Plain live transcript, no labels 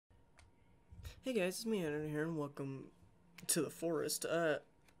Hey guys, it's me, Aaron here, and welcome to the forest.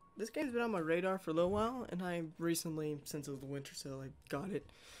 This game's been on my radar for a little while, and I recently, since it was the winter sale, I got it.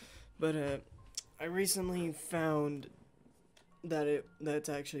 But I recently found that that's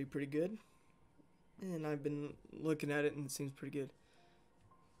actually pretty good, and I've been looking at it, and it seems pretty good.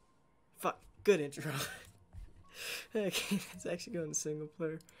 Fuck, good intro. Okay, it's actually going to single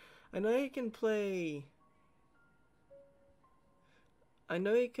player. I know you can play. I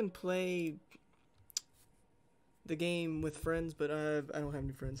know you can play the game with friends, but I don't have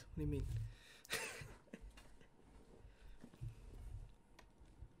any friends. What do you mean?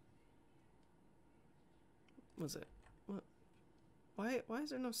 What's it? What? Why is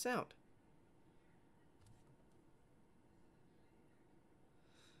there no sound?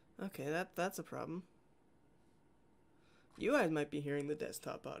 Okay, that's a problem. You guys might be hearing the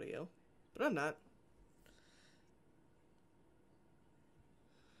desktop audio, but I'm not.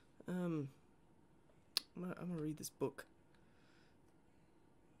 I'm gonna read this book.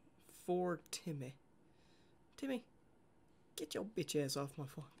 For Timmy. Timmy, get your bitch ass off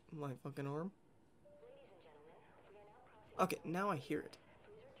my fucking arm. Okay, now I hear it.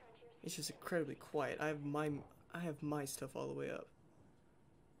 It's just incredibly quiet. I have my stuff all the way up.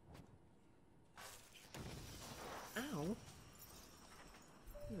 Ow.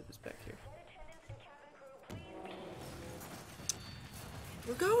 Move this back here.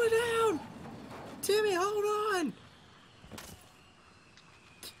 We're going down! Timmy, hold on!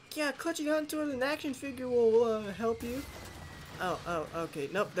 Yeah, clutching onto an action figure will help you. Oh, okay.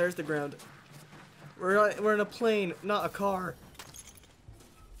 Nope, there's the ground. We're in a plane, not a car.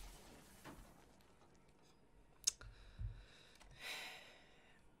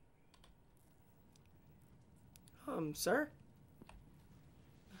 Sir?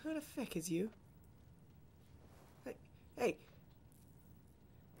 Who the fuck is you? Hey.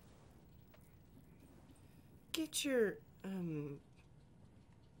 Get your,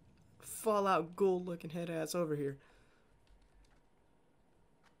 Fallout Ghoul looking head ass over here.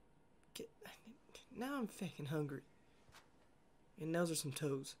 Now I'm fucking hungry. And those are some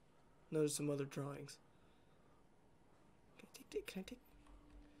toes. Those are some other drawings. Can I take?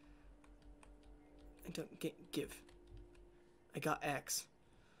 I don't give. I got X.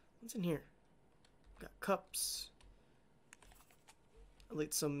 What's in here? Got cups. I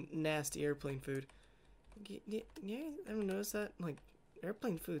ate some nasty airplane food. Yeah, ever noticed that? Like,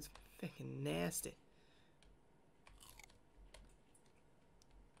 airplane food's fucking nasty.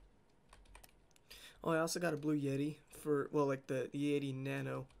 Oh, I also got a Blue Yeti for, well, like the Yeti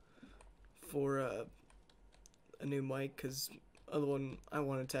Nano for a new mic, because other one I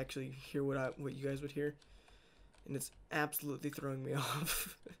wanted to actually hear what you guys would hear, and it's absolutely throwing me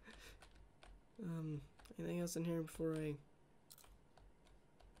off. Anything else in here before I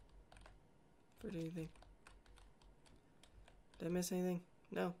put anything? Did I miss anything?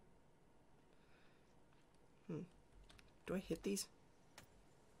 No. Do I hit these?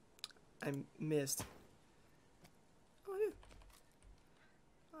 I missed. Oh, yeah.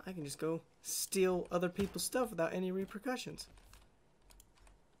 I can just go steal other people's stuff without any repercussions.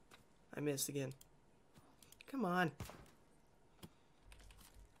 I missed again. Come on.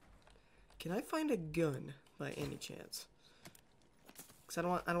 Can I find a gun by any chance? Cause I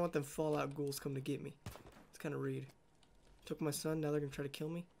don't want them Fallout ghouls come to get me. It's kind of rude. Took my son, now they're gonna try to kill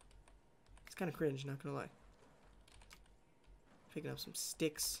me. It's kind of cringe, not gonna lie. Picking up some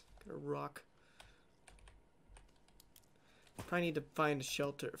sticks. Got a rock. Probably need to find a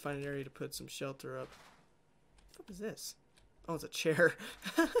shelter, find an area to put some shelter up. What is this? Oh, it's a chair.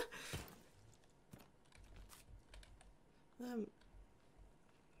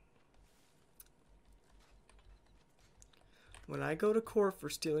 When I go to court for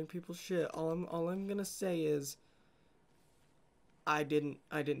stealing people's shit, all I'm gonna say is I didn't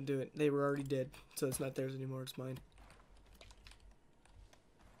do it. They were already dead, so it's not theirs anymore. It's mine.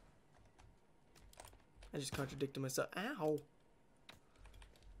 I just contradicted myself. Ow!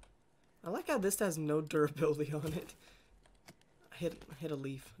 I like how this has no durability on it. I hit a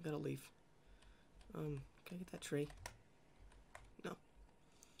leaf. I got a leaf. Can I get that tree? No.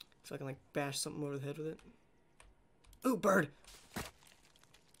 So I can like bash something over the head with it. Ooh, bird!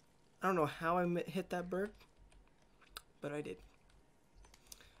 I don't know how I hit that bird, but I did.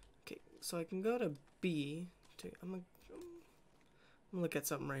 Okay, so I can go to B. I'm gonna look at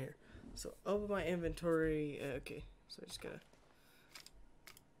something right here. So open my inventory. Okay, so I just gotta.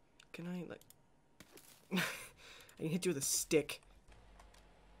 Can I like? I can hit you with a stick.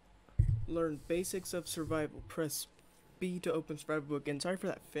 Learn basics of survival. Press B to open survival book. And sorry for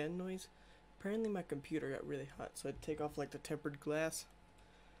that fan noise. Apparently my computer got really hot, so I had to take off like the tempered glass.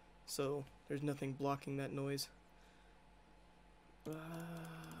 So There's nothing blocking that noise. I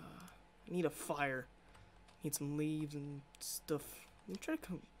need a fire. Need some leaves and stuff. Let me try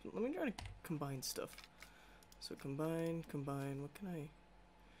to combine stuff. So combine. What can I?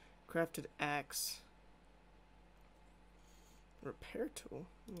 Crafted axe. Repair tool.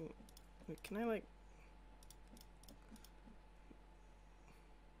 Wait, can I like?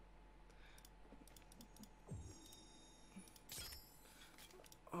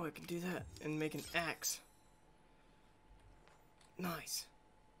 Oh, I can do that and make an axe. Nice.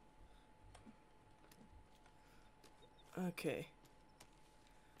 Okay.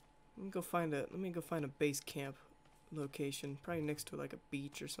 Let me go find a base camp location, probably next to like a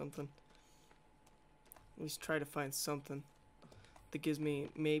beach or something. At least try to find something that gives me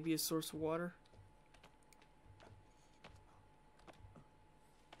maybe a source of water.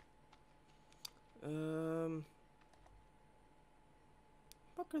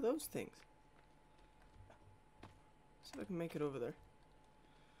 Fuck are those things? See if I can make it over there.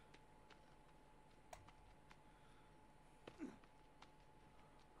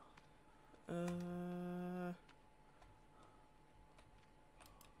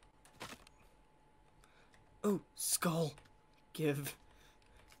 Oh, skull. Give.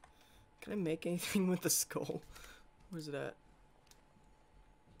 Can I make anything with the skull? Where's it at?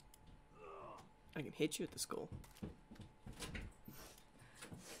 I can hit you with the skull.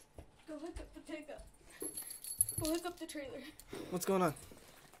 Go hook up the pickup. Go hook up the trailer. What's going on?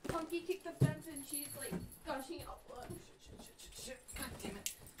 Punky kicked the fence and she's like gushing out blood. Shit. God damn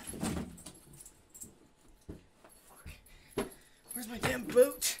it. Fuck. Where's my damn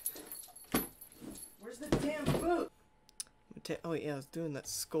boot? Where's the damn boot? Oh yeah, I was doing that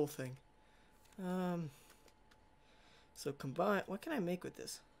skull thing. So combine. What can I make with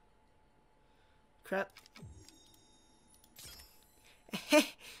this? Crap.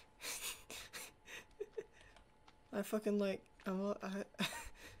 I fucking like. Oh,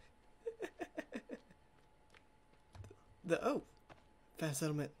 fast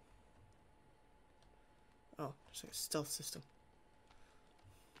settlement. Oh, it's like a stealth system.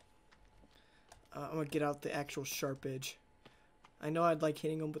 I'm gonna get out the actual sharp edge. I know I'd like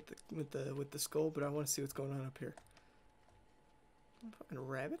hitting them with the skull, but I want to see what's going on up here. Fucking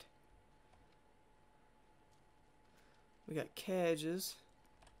rabbit. We got cages.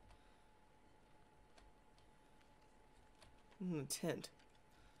 A tent.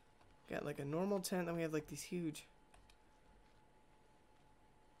 Got like a normal tent, then we have like these huge.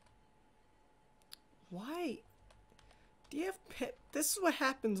 Why? Do you have This is what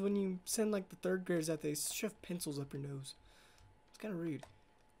happens when you send like the third graders out. They shove pencils up your nose. It's kind of rude.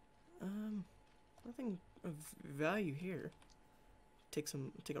 Nothing of value here. Take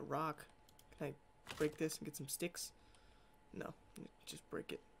a rock. Can I break this and get some sticks? No, just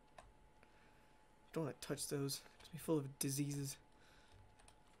break it. Don't want to touch those. It's gonna be full of diseases.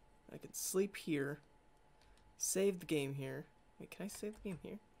 I can sleep here. Save the game here. Wait, can I save the game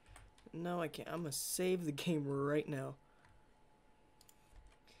here? No, I can't. I'm gonna save the game right now.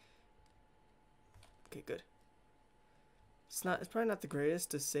 Okay, good. It's probably not the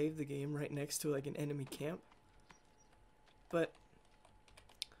greatest to save the game right next to like an enemy camp. But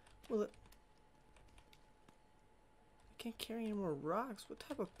well, I can't carry any more rocks. What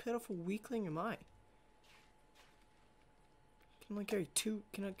type of pitiful weakling am I? Can I only carry two?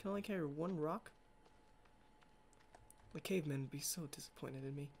 Can I only carry one rock? The cavemen would be so disappointed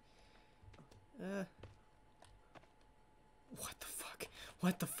in me. What the fuck?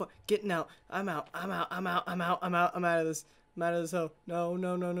 What the fuck? Getting out. I'm out. I'm out of this. I'm out of this hole. No.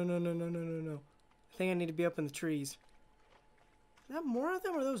 I think I need to be up in the trees. Is that more of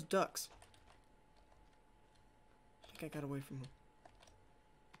them or those ducks? I think I got away from them.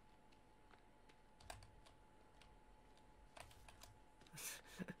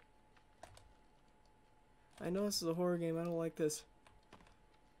 I know this is a horror game. I don't like this.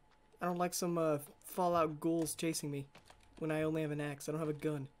 I don't like some Fallout ghouls chasing me when I only have an axe. I don't have a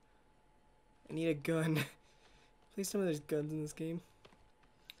gun. I need a gun. Please tell me there's guns in this game.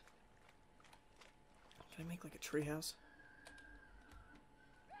 Can I make like a treehouse?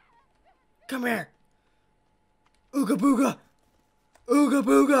 Come here! Ooga booga! Ooga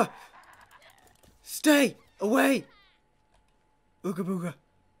booga! Stay away! Ooga booga!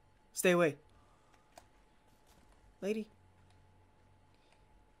 Stay away. Lady.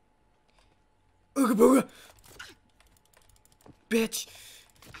 Ooga booga! Bitch!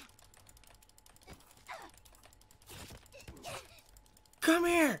 Come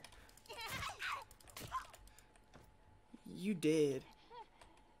here! You did.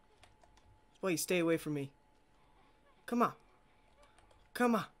 Wait, stay away from me. Come on.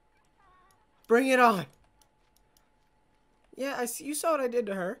 Come on. Bring it on. Yeah, you saw what I did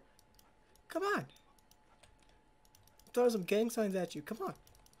to her. Come on. Throw some gang signs at you. Come on.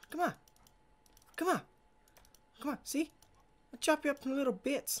 Come on. Come on. Come on. See? I'll chop you up in little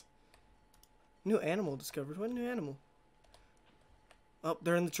bits. New animal discovered. What new animal? Oh,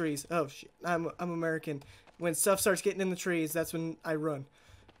 they're in the trees. Oh, shit. I'm American. When stuff starts getting in the trees, that's when I run.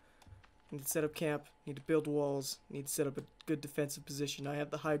 Need to set up camp. Need to build walls. Need to set up a good defensive position. I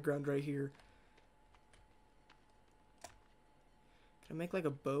have the high ground right here. Can I make like a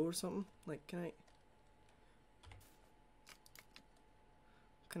bow or something? Like, can I... What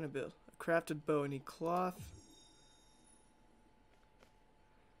can I build? A crafted bow. I need cloth.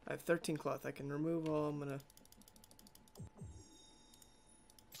 I have 13 cloth. I can remove all. I'm gonna...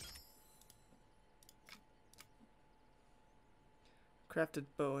 Crafted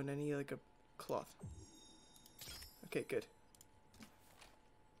bow, and I need like a cloth. Okay, good.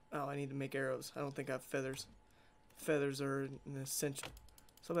 Oh, I need to make arrows. I don't think I have feathers. Feathers are an essential.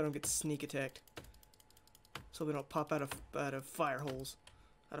 So I don't get sneak attacked. So they don't pop out of fire holes.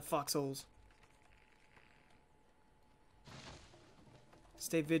 Out of foxholes.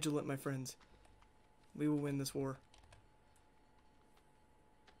 Stay vigilant, my friends. We will win this war.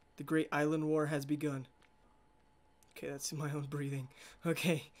 The Great Island War has begun. Okay, that's my own breathing.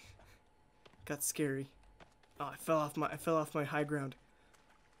 Okay. Got scary. Oh, I fell off my high ground.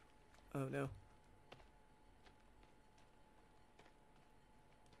 Oh no.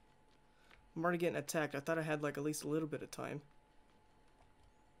 I'm already getting attacked. I thought I had like at least a little bit of time.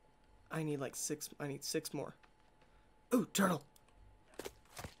 I need like 6. I need 6 more. Ooh, turtle.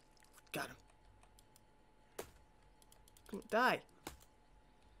 Got him. Come on, die.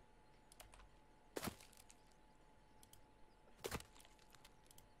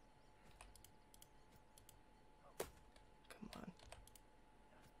 Come on.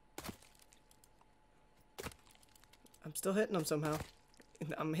 I'm still hitting them somehow.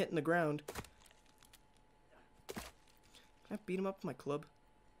 I'm hitting the ground. Can I beat him up with my club?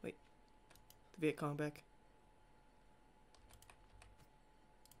 Wait. The Viet Cong back.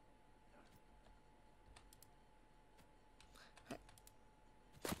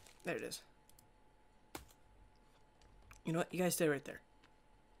 There it is. You know what? You guys stay right there.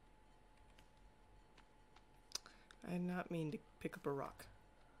 I did not mean to pick up a rock.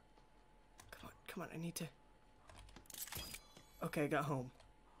 Come on, I need to... Okay, I got home.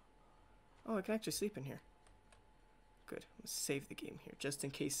 Oh, I can actually sleep in here. Good. Let's save the game here, just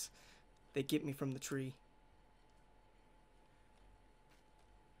in case they get me from the tree.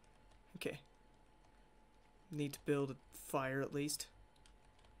 Okay. Need to build a fire at least.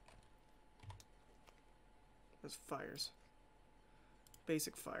 There's fires.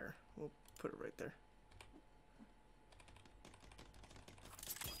 Basic fire. We'll put it right there.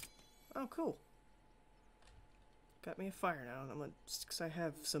 Oh, cool. Got me a fire now, and I'm gonna, cause I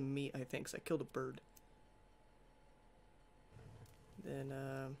have some meat, I think, 'cause I killed a bird. Then,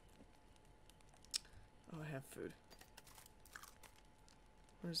 oh, I have food.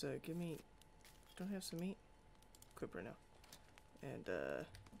 Where's give me, don't I have some meat? Equip right now. And,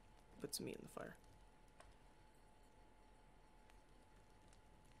 put some meat in the fire.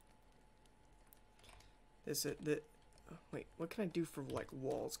 Wait, what can I do for, like,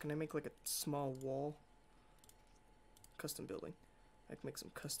 walls? Can I make, like, a small wall? Custom building. I can make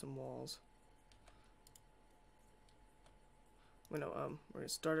some custom walls. Well, no, we're gonna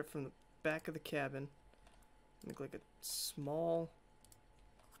start it from the back of the cabin. Make, like, a small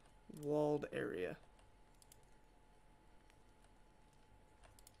walled area.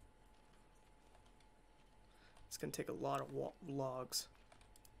 It's gonna take a lot of logs.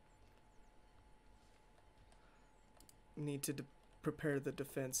 Need to prepare the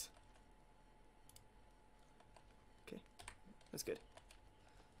defense. Okay, that's good.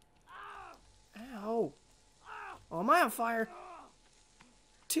 Ow! Oh, am I on fire?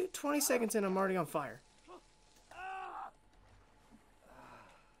 20 seconds in, I'm already on fire. I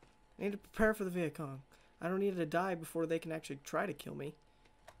need to prepare for the Viet Cong. I don't need to die before they can actually try to kill me.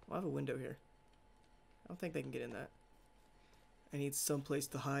 Well, I have a window here. I don't think they can get in that. I need some place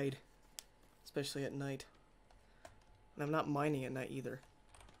to hide, especially at night. And I'm not mining at night either.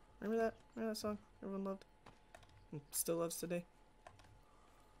 Remember that? Remember that song everyone loved? And still loves today?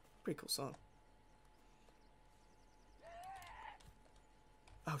 Pretty cool song.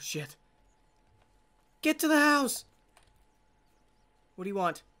 Oh shit. Get to the house! What do you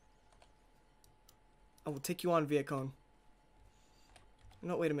want? I will take you on, Viet Cong.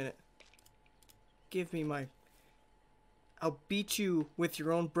 No, wait a minute. Give me my... I'll beat you with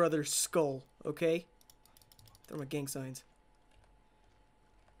your own brother's skull, okay? Throw my gang signs.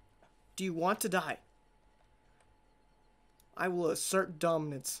 Do you want to die? I will assert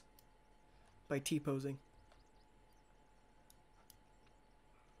dominance by T-posing.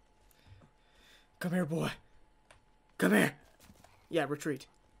 Come here, boy. Come here. Yeah, retreat.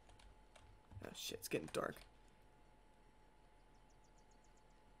 Oh shit, it's getting dark.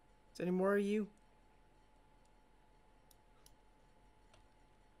 Is there any more of you?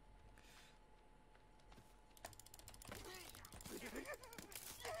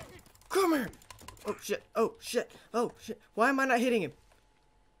 Come here! Oh shit, oh shit, oh shit. Why am I not hitting him?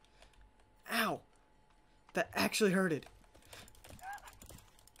 Ow. That actually hurted.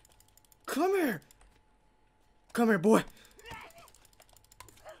 Come here! Come here, boy! Is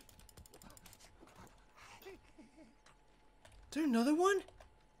there another one?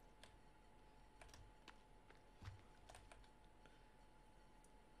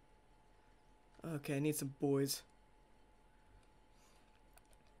 Okay, I need some boys.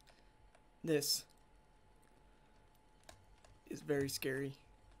 This is very scary.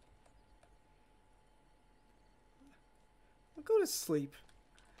 I'll go to sleep.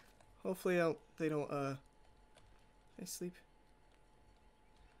 Hopefully they don't I sleep.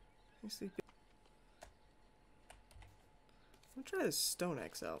 I sleep. I'll try this stone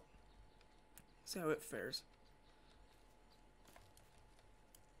axe out. See how it fares.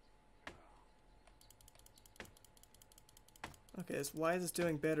 Okay, so why is this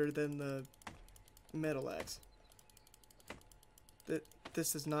doing better than the metal axe?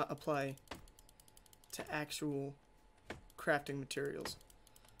 This does not apply to actual crafting materials.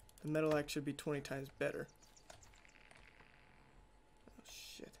 The metal axe should be 20 times better. Oh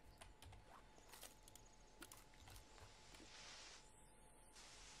shit.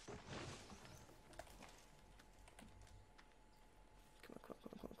 Come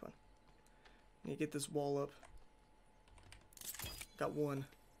on. Need to get this wall up. Got one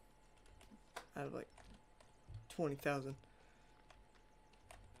out of like 20,000.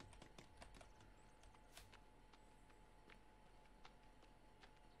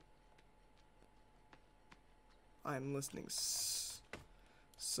 I'm listening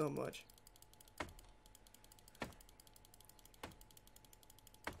so much.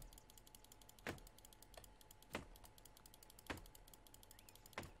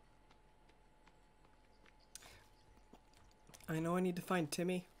 I know I need to find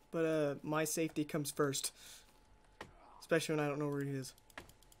Timmy, but my safety comes first. Especially when I don't know where he is.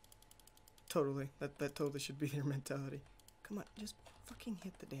 Totally. That totally should be their mentality. Come on, just fucking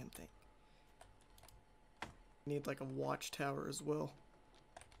hit the damn thing. Need like a watchtower as well.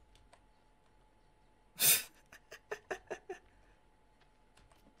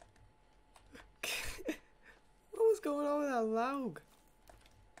 What was going on with that log?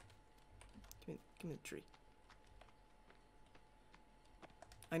 Give me the tree.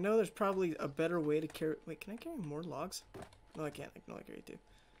 I know there's probably a better way to carry. Wait, can I carry more logs? No, I can't. I can only carry 2.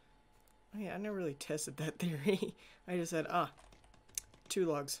 Oh, yeah, I never really tested that theory. I just said, 2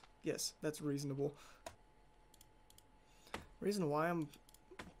 logs. Yes, that's reasonable. Reason why I'm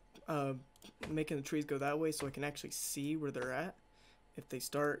making the trees go that way so I can actually see where they're at if they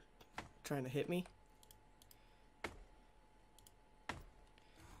start trying to hit me.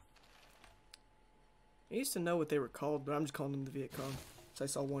 I used to know what they were called, but I'm just calling them the Viet Cong. So I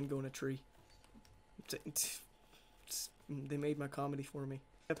saw one go in a tree. They made my comedy for me.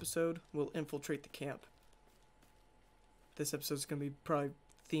 Episode will infiltrate the camp. This episode is going to be probably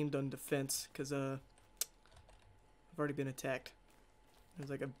themed on defense because I've already been attacked. There's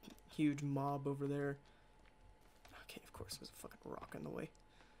like a huge mob over there. Okay, of course, there's a fucking rock in the way.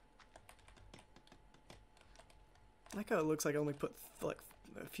 I like how it looks like I only put like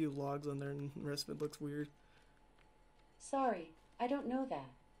a few logs on there and the rest of it looks weird. Sorry, I don't know that,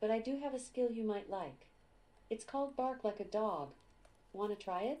 but I do have a skill you might like. It's called Bark Like a Dog. Want to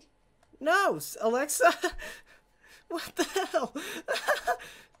try it? No, Alexa! What the hell?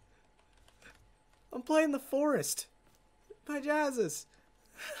 I'm playing the forest. My jazzes.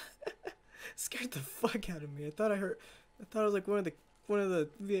 Scared the fuck out of me. I thought it was like one of the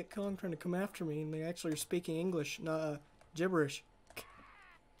Viet Cong trying to come after me, and they actually are speaking English, not gibberish.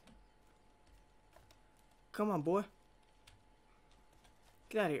 Come on, boy.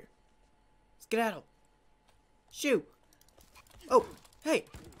 Get out of here. Skedaddle. Shoot. Oh, hey.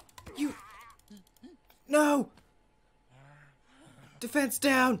 You. No. Defense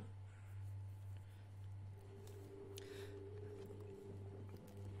down.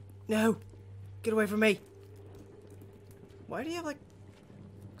 No. Get away from me. Why do you have like...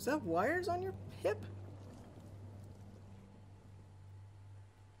 Is that wires on your hip?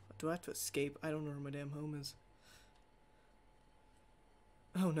 Do I have to escape? I don't know where my damn home is.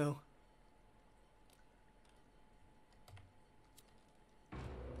 Oh no.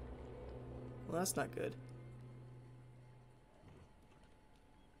 Well, that's not good.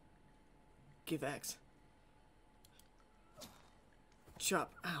 Give axe.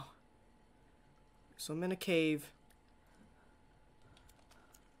 Chop. Ow. So I'm in a cave.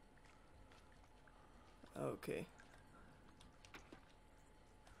 Okay.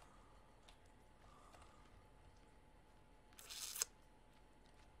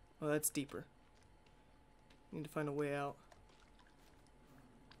 Oh, that's deeper. Need to find a way out.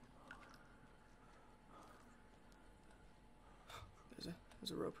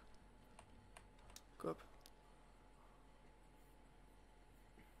 There's a rope. Go up.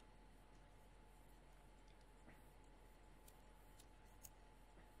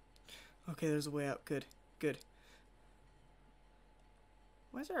 Okay, there's a way out. Good. Good.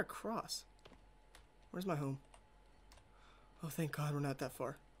 Why is there a cross? Where's my home? Oh, thank God we're not that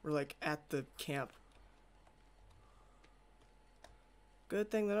far. We're like at the camp.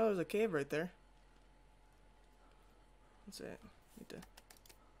 Good thing that there's a cave right there. That's it. Need to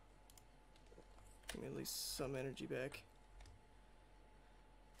give me at least some energy back.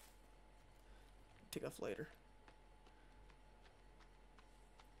 Take off later.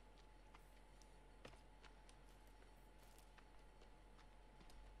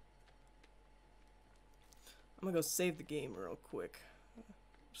 I'm gonna go save the game real quick.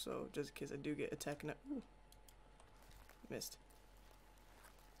 So, just in case I do get attacked. Ooh. Missed.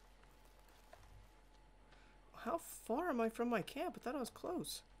 How far am I from my camp? I thought I was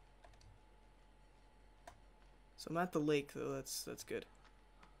close. So I'm at the lake though, that's good.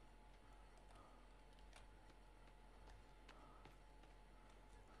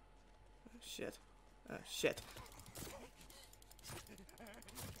 Oh, shit. Oh, shit.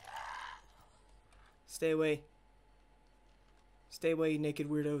 Stay away. Stay away, you naked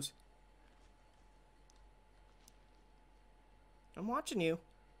weirdos. I'm watching you.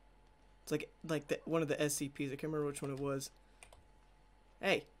 It's like one of the SCPs. I can't remember which one it was.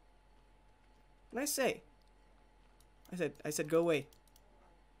 Hey. What did I say? I said go away.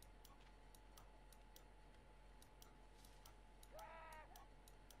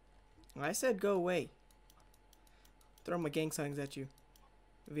 I said go away. Throw my gang signs at you,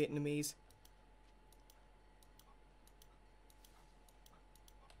 Vietnamese.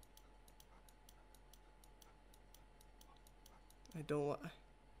 I don't want.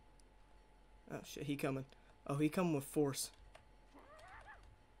 Oh shit, he coming. Oh, he coming with force.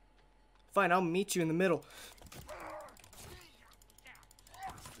 Fine, I'll meet you in the middle.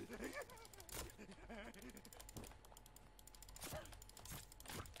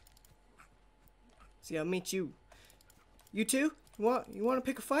 See, I'll meet you. You two? You want to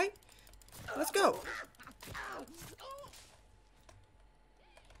pick a fight? Let's go.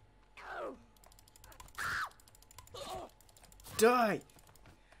 Die.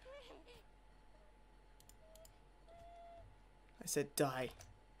 I said die.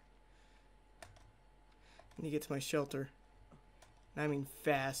 I need to get to my shelter. And I mean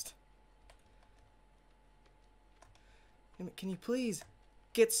fast. Can you please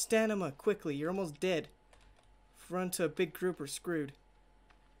get stamina quickly? You're almost dead. If we run to a big group, we're screwed.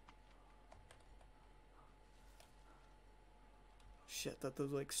 Shit, I thought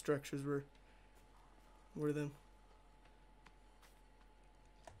those like structures were them.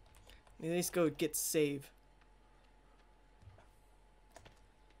 At least go get save.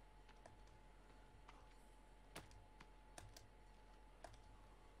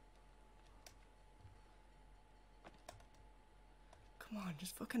 Come on,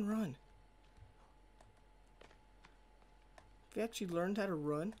 just fucking run. If you actually learned how to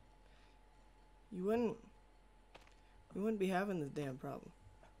run, you wouldn't be having this damn problem.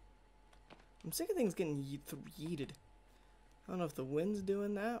 I'm sick of things getting yeeted. I don't know if the wind's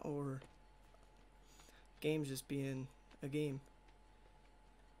doing that or game's just being a game.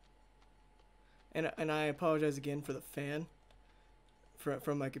 And I apologize again for the fan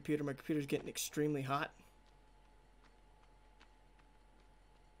from my computer. My computer's getting extremely hot.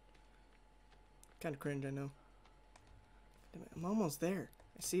 Kind of cringe, I know. Damn it, I'm almost there.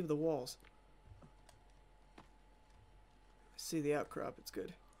 I see the walls. I see the outcrop. It's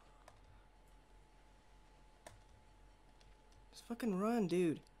good. Just fucking run,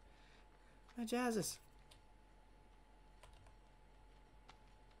 dude. My jazzes.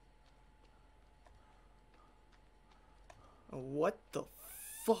 Oh, what the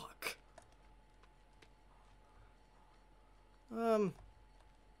fuck? I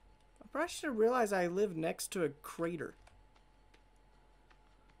probably should have realized I live next to a crater.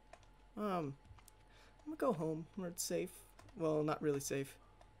 I'm gonna go home where it's safe. Well, not really safe.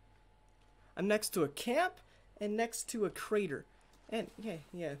 I'm next to a camp and next to a crater. And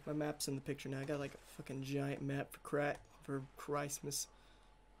yeah, my map's in the picture now. I got like a fucking giant map for Christmas.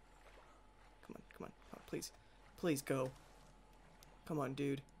 Come on, please. Please go. Come on,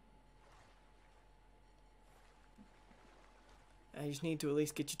 dude. I just need to at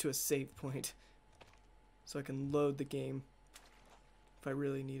least get you to a save point so I can load the game if I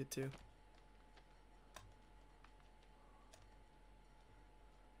really needed to.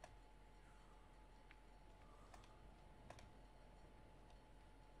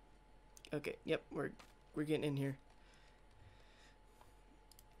 Okay, yep, we're getting in here.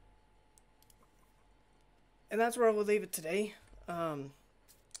 And that's where I will leave it today.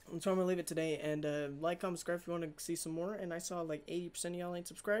 That's where I'm gonna leave it today. And like, comment, subscribe if you want to see some more. And I saw like 80% of y'all ain't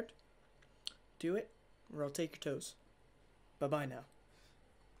subscribed. Do it, or I'll take your toes. Bye bye now.